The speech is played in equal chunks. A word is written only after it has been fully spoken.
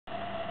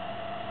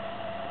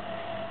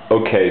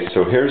Okay,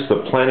 so here's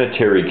the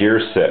planetary gear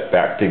set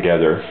back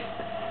together.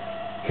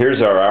 Here's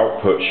our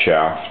output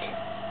shaft.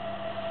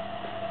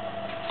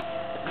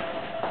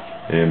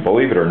 And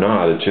believe it or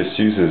not, it just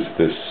uses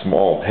this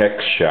small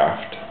hex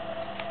shaft.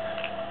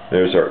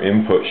 There's our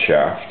input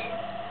shaft.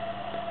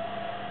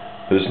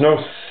 There's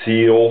no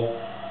seal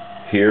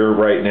here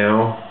right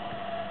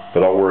now,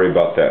 but I'll worry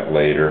about that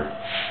later.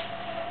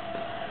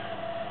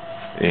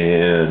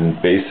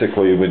 And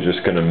basically we're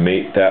just going to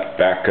mate that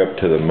back up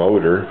to the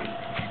motor.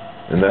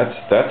 And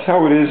that's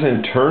how it is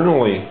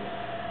internally,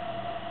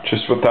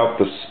 just without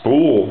the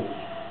spool.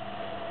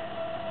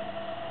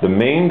 The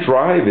main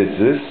drive is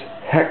this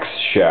hex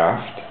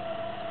shaft.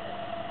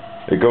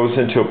 It goes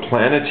into a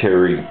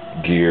planetary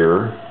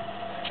gear,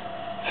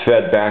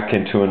 fed back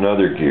into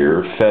another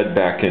gear, fed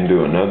back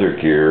into another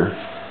gear,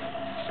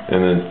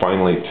 and then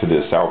finally to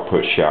this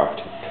output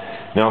shaft.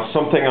 Now,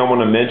 something I want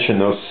to mention,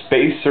 those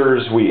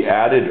spacers we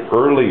added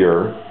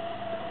earlier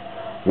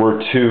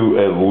were to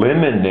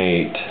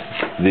eliminate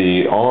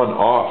the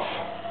on-off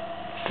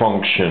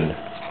function.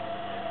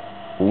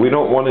 We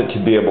don't want it to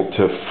be able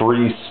to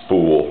free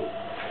spool,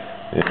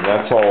 and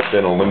that's all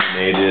been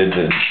eliminated,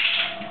 and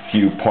a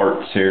few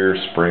parts here,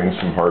 springs,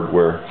 some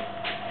hardware.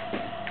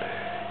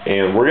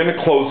 And we're going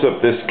to close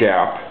up this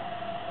gap.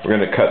 We're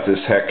going to cut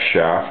this hex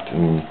shaft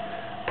and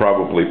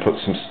probably put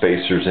some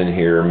spacers in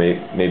here,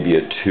 maybe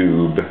a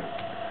tube.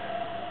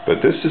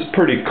 But this is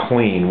pretty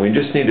clean. We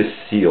just need a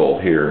seal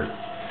here.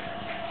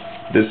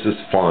 This is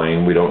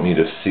fine. We don't need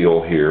a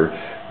seal here.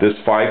 This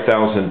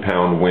 5,000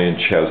 pound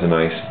winch has a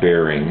nice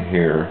bearing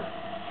here.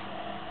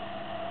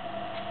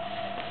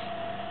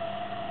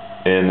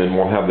 And then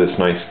we'll have this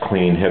nice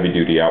clean heavy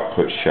duty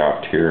output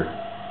shaft here.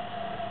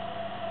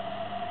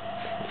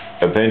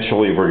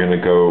 Eventually we're going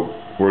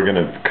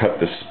to cut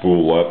the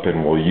spool up,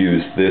 and we'll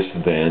use this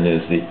then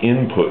as the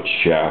input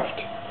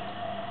shaft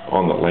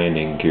on the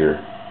landing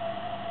gear.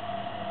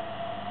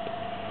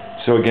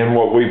 So again,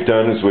 what we've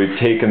done is we've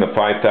taken the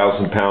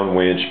 5,000 pound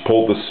winch,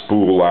 pulled the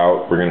spool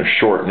out, we're going to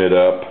shorten it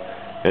up,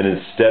 and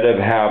instead of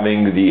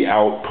having the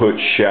output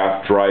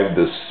shaft drive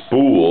the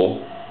spool,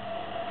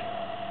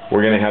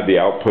 we're going to have the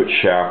output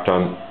shaft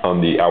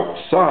on the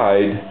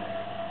outside.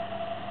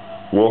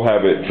 We'll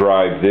have it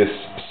drive this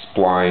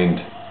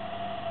splined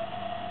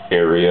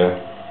area,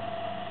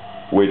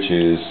 which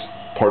is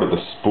part of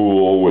the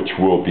spool, which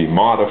will be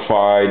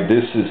modified.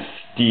 This is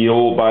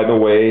steel, by the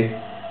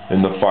way,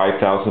 in the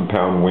 5,000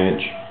 pound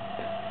winch,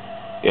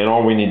 and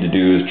all we need to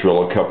do is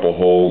drill a couple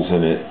holes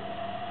in it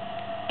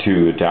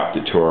to adapt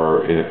it to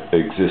our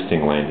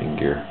existing landing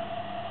gear.